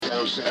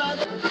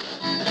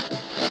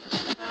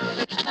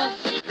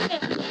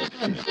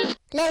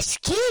Let's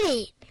get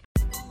it.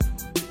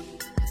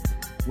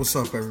 What's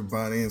up,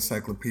 everybody?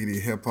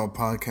 Encyclopedia Hip Hop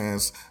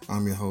Podcast.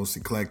 I'm your host,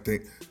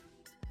 Eclectic.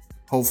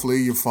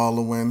 Hopefully, you're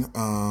following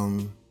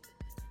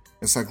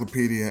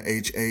Encyclopedia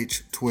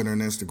HH, Twitter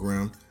and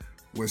Instagram.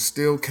 We're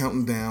still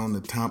counting down the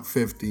top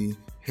 50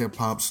 hip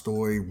hop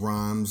story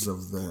rhymes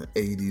of the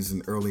 80s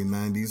and early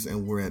 90s,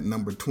 and we're at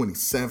number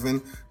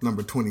 27.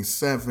 Number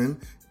 27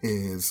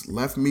 is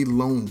Left Me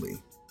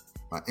Lonely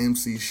by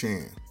MC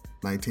Shan,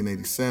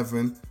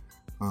 1987.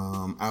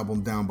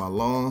 Album Down by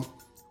Law,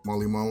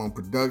 Marley Marl on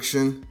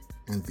production,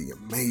 and the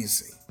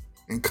amazing,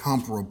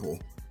 incomparable,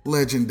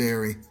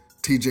 legendary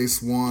TJ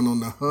Swan on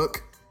the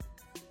hook.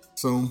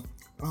 So,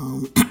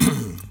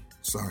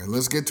 sorry,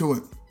 let's get to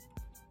it.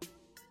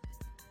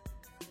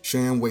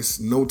 Shan wastes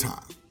no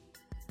time.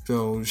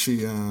 So she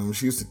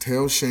used to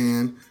tell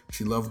Shan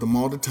she loved him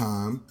all the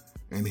time,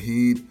 and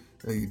he'd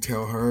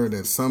tell her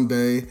that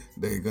someday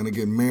they're gonna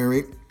get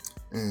married,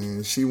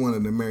 and she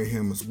wanted to marry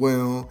him as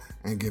well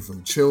and give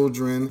him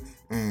children,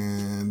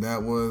 and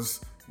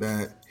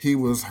that he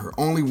was her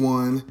only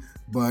one,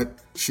 but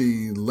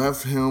she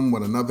left him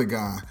with another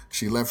guy.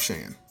 She left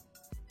Shan.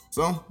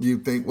 So you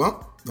think,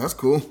 well, that's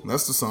cool.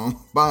 That's the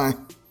song. Bye.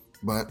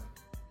 But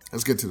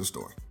let's get to the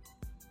story.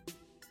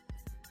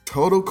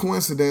 Total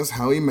coincidence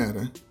how he met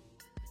her.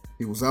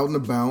 He was out and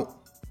about.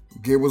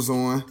 Gear was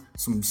on.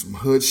 Some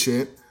hood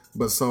shit.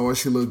 But saw her.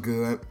 She looked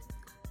good.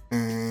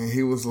 And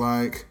he was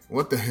like,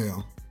 what the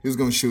hell? He was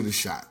going to shoot a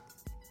shot.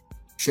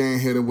 Shan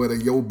hit her with a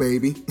yo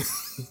baby.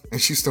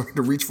 And she started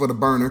to reach for the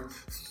burner.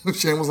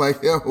 Shan was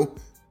like, yo,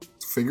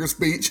 figure of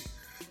speech.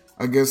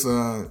 I guess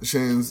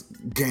Shan's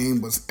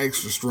game was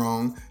extra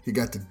strong. He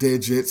got the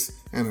digits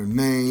and her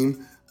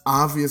name,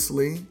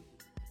 obviously.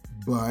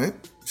 But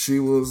she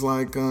was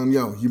like,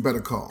 yo, you better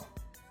call.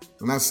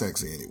 And that's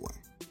sexy anyway.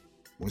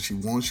 When she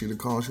wants you to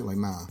call, she's like,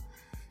 nah.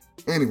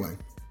 Anyway,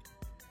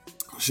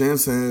 Shan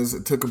says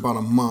it took about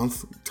a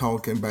month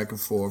talking back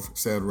and forth,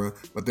 etc.,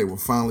 but they were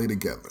finally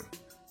together.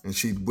 And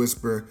she'd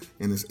whisper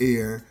in his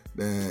ear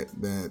that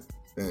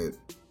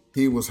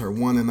he was her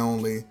one and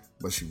only,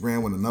 but she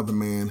ran with another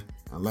man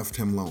and left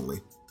him lonely.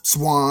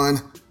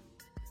 Swan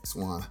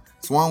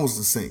was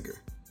the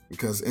singer,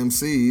 because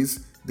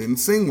MCs didn't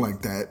sing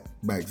like that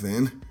back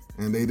then,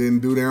 and they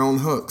didn't do their own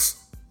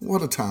hooks.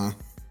 What a time.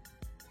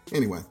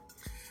 Anyway,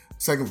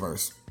 second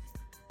verse.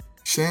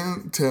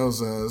 Shan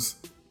tells us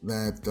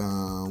that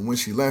when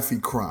she left, he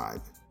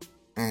cried,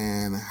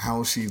 and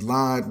how she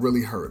lied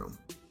really hurt him.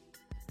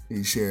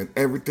 He shared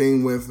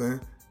everything with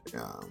her.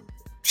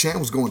 Shan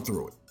was going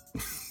through it.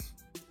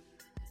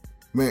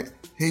 Man,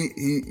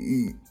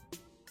 he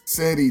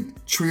said he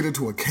treated her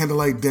to a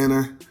candlelight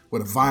dinner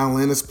with a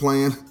violinist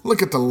playing.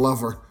 Look at the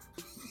lover.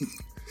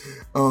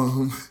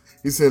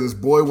 He said his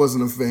boy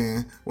wasn't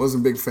a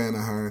big fan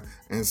of her,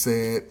 and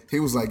said, he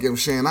was like, yo,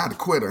 Shan, I'd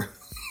quit her.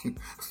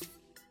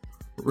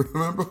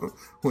 Remember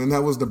when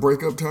that was the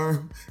breakup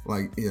term?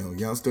 Like, yo,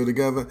 y'all still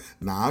together?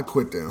 Nah, I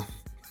quit them.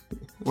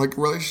 Like,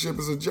 a relationship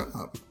is a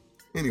job.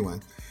 Anyway,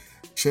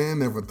 Shan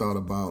never thought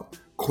about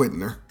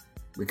quitting her,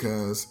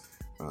 because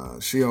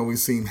she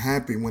always seemed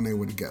happy when they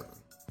were together.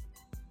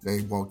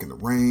 They walk in the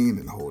rain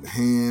and hold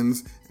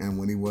hands, and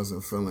when he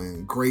wasn't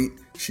feeling great,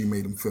 she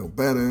made him feel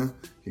better.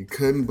 He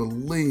couldn't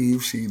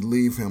believe she'd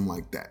leave him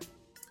like that.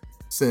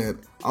 Said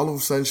all of a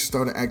sudden she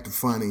started acting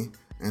funny,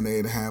 and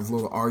they'd have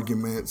little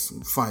arguments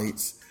and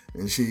fights,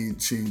 and she'd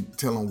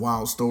tell him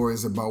wild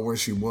stories about where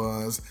she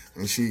was,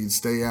 and she'd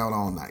stay out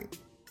all night.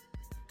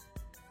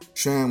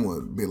 Shan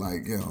would be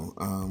like, yo,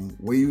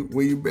 where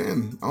you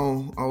been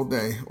all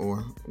day?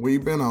 Or where you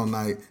been all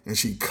night? And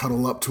she'd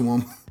cuddle up to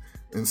him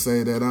and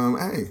say that,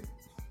 hey,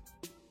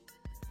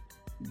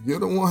 you're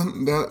the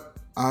one that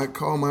I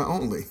call my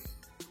only.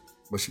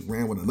 But she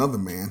ran with another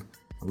man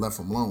and left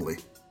him lonely.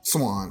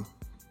 Swan.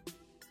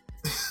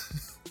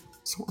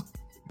 Swan.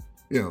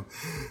 Yo,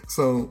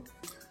 so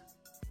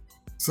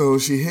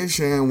she hit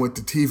Shan with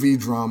the TV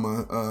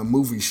drama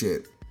movie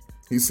shit.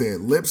 He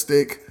said,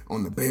 lipstick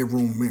on the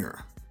bedroom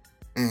mirror.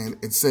 And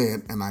it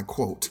said, and I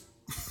quote,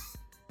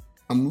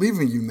 I'm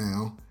leaving you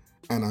now,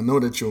 and I know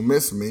that you'll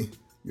miss me.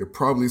 You're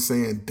probably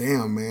saying,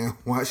 damn, man,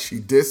 why she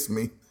dissed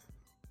me?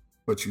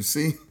 But you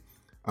see,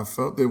 I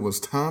felt it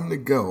was time to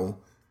go,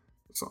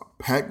 so I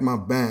packed my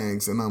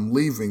bags, and I'm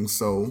leaving,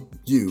 so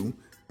you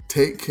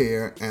take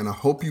care, and I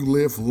hope you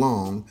live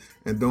long,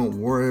 and don't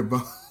worry,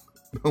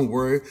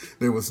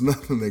 there was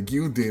nothing that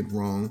you did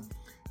wrong.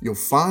 You'll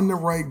find the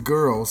right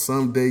girl,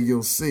 someday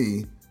you'll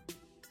see.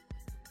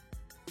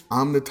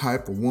 I'm the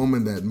type of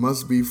woman that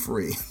must be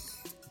free.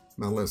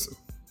 Now listen,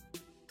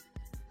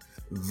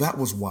 that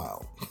was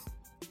wild.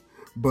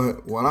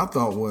 But what I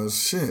thought was,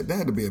 shit, that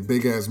had to be a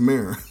big ass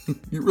mirror.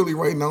 You really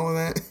writing all of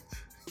that?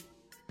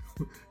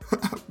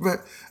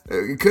 But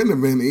it couldn't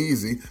have been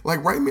easy.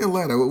 Like, write me a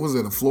letter. What was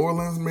it, a floor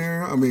length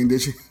mirror? I mean,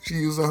 did she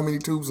use how many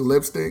tubes of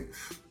lipstick?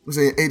 I was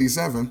saying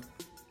 87.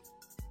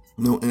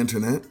 No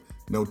internet,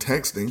 no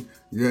texting.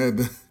 You had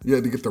to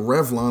get the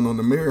Revlon on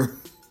the mirror.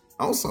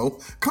 Also,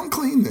 come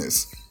clean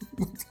this.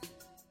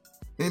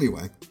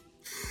 Anyway,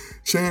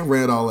 Shan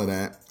read all of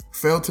that,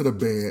 fell to the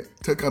bed,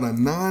 took out a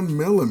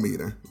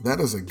 9mm, that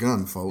is a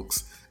gun,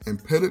 folks,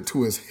 and put it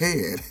to his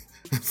head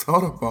and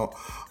thought about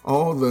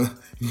all the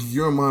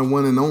 "you're my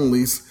one and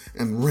onlys"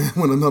 and ran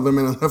when another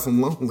man left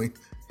him lonely.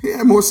 He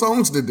had more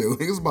songs to do.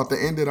 He was about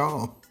to end it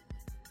all.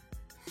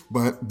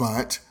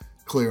 But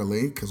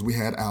clearly, because we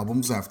had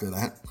albums after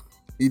that,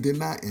 he did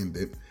not end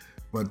it.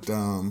 But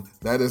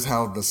that is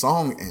how the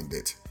song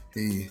ended.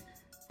 He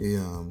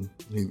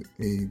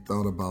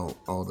thought about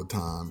all the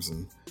times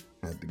and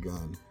had the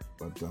gun.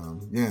 But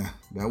yeah,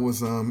 that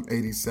was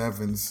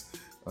 87's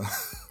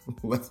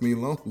 "Left Me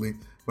Lonely"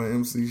 by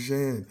MC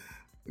Shan.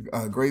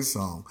 Great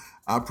song.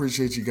 I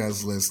appreciate you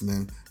guys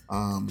listening.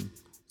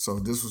 So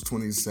this was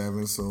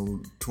 27,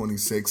 so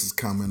 26 is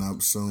coming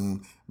up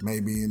soon,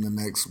 maybe in the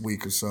next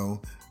week or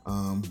so.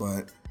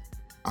 But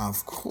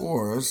of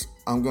course,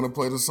 I'm going to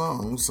play the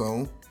song.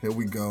 So here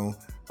we go.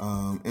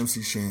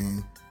 MC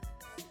Shan,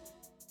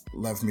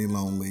 "Left Me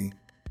Lonely,"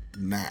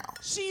 now.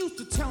 She used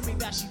to tell me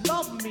that she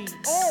loved me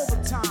all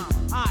the time.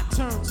 I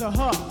turn to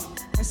her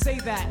and say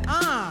that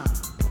I'm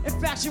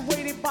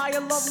infatuated by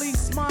your lovely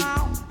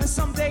smile, and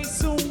someday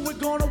soon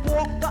we're gonna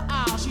walk the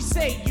aisle. She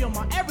say you're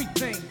my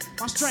everything,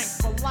 my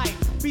strength for life.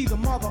 Be the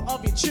mother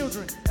of your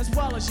children as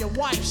well as your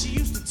wife. She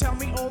used to tell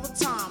me all the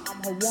time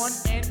I'm her one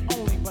and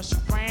only, but she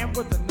ran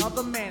with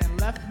another man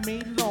and left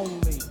me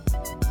lonely.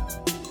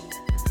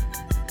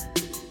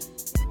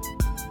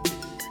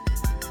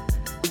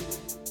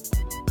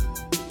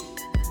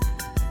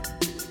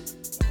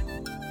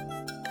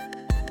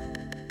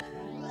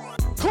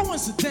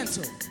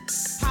 Coincidental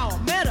how I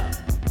met her,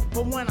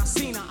 but when I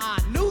seen her I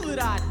knew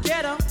that I'd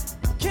get her.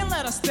 Can't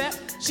let her step,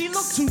 she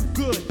looked too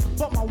good,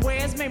 but my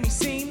wares made me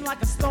seem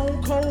like a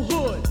stone cold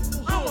hood.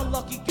 I'm a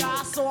lucky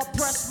guy, so I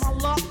pressed my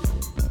luck.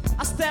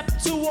 I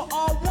stepped to her,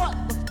 all what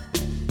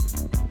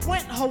the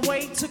went her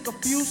way, took a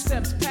few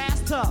steps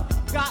past her,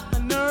 got the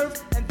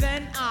nerve, and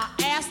then I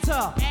asked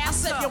her. I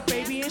said, yo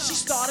baby, and she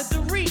started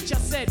to reach. I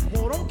said,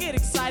 whoa, don't get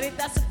excited,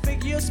 that's a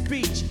figure of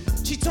speech.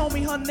 She told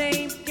me her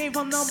name, gave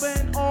her number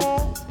and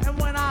all, and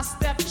when I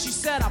stepped, she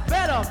said I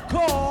better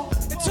call.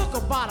 It took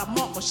about a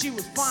month, but she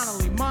was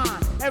finally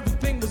mine.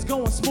 Everything was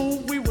going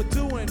smooth, we were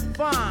doing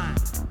fine.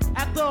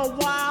 After a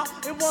while,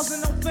 it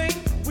wasn't no thing.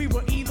 We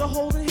were either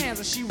holding hands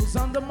or she was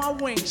under my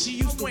wing. She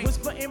used to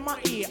whisper in my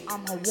ear,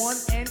 I'm her one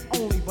and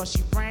only, but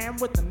she ran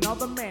with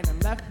another man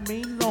and left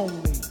me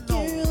lonely.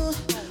 Girl,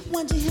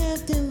 why'd you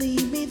have to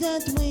leave me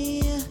that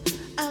way?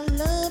 I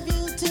love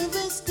you to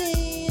this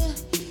day,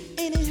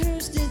 and it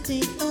hurts to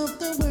think of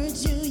the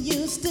words you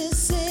used to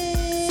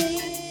say.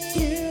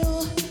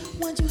 Girl,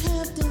 why'd you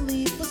have to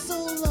leave for so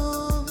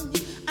long?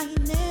 I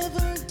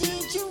never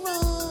did you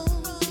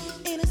wrong,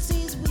 and it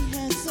seems we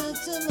had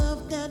such a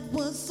love that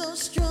was so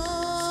strong.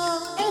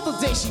 On the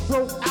day she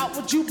broke out,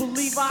 would you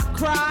believe I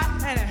cried?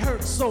 And it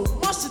hurt so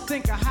much to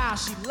think of how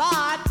she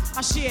lied.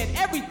 I shared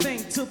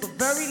everything till the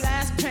very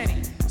last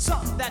penny,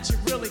 something that you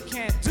really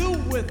can't do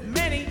with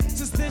many.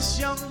 Since this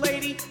young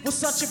lady was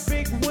such a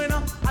big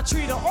winner, I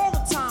treat her all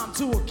the time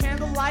to a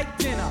candlelight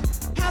dinner.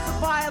 Have the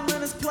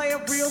violinist play a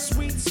real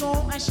sweet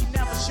song, and she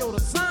never showed a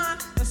sign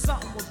that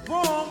something was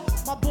wrong.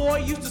 My boy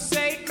used to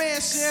say, man,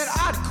 Shan,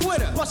 I'd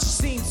quit her, but she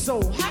seemed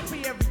so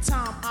happy every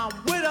time I'm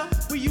with her.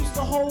 We used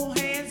to hold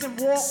hands and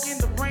walk in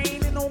the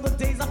rain, and on the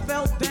days I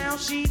felt down,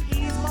 she'd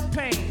ease my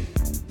pain.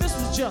 This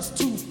was just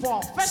too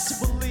far-fetched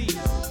to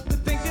believe, to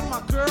think that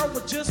my girl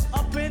would just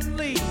up and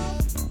leave.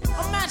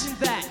 Imagine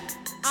that,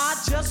 I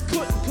just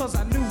couldn't, cause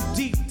I knew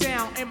deep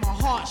down in my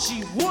heart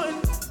she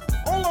wouldn't.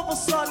 All of a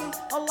sudden,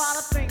 a lot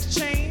of things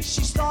changed.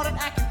 She started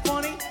acting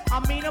funny,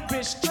 I mean a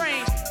bit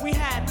strange. We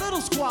had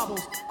little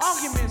squabbles,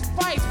 arguments,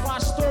 fights,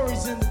 watched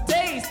stories in the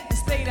days, and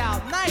stayed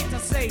out nights. I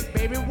say,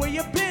 baby, where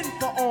you been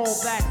for all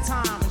that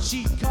time? And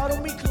she'd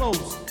cuddle me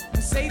close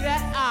and say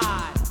that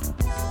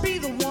I'd be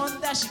the one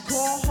that she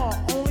called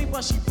her only,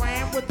 but she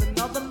ran with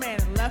another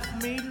man and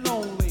left me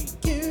lonely.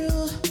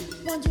 Girl,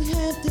 why'd you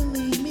have to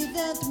leave me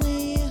that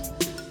way?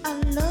 I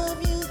love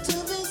you to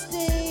this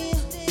day,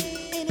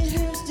 and it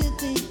hurts to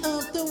think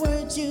of the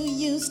words you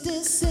used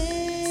to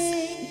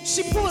say.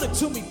 She put it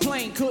to me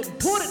plain, couldn't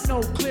put it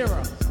no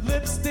clearer.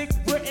 Lipstick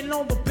written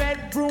on the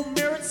bedroom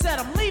mirror, it said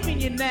I'm leaving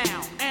you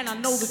now, and I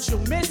know that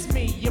you'll miss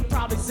me. You're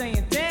probably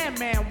saying, damn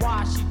man,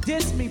 why she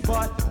dissed me,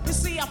 but you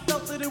see I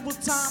felt that it was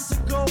time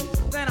to go.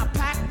 Then I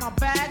packed my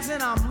bags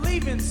and I'm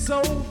leaving,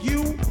 so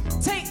you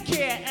take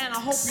care, and I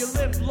hope you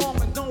live long,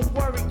 and don't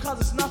worry, cause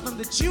it's nothing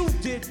that you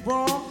did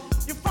wrong.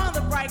 You'll find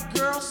the right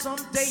girl,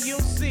 someday you'll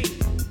see.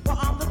 But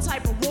I'm the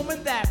type of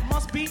woman that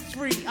must be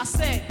free. I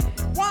said,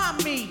 why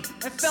me?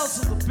 And fell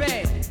to the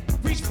bed.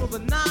 Reached for the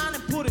 9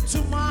 and put it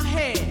to my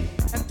head,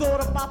 and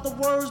thought about the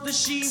words that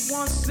she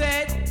once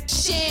said.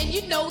 Shan,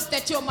 you know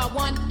that you're my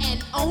one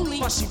and only,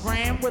 But she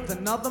ran with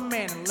another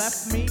man and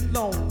left me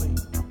lonely.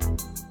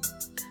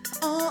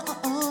 Oh, oh,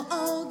 oh,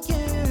 oh,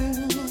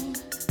 girl,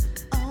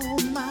 oh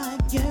my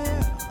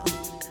girl,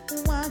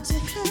 why'd you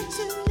have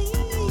to leave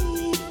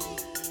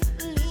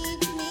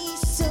me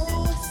so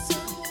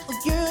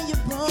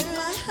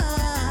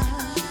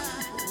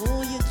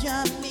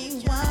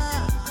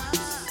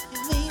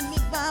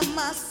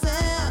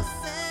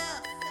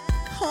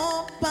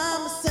home by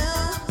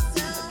myself.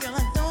 Girl,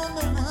 I don't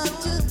know what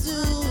to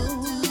do.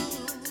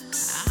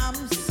 I'm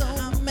so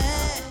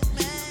mad.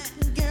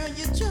 Girl,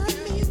 you drive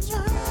me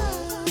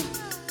wild.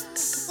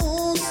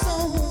 Oh, so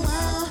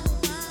wild.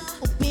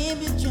 Oh,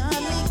 baby, you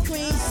drive me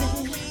crazy.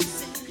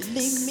 You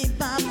leave me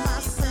by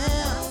myself.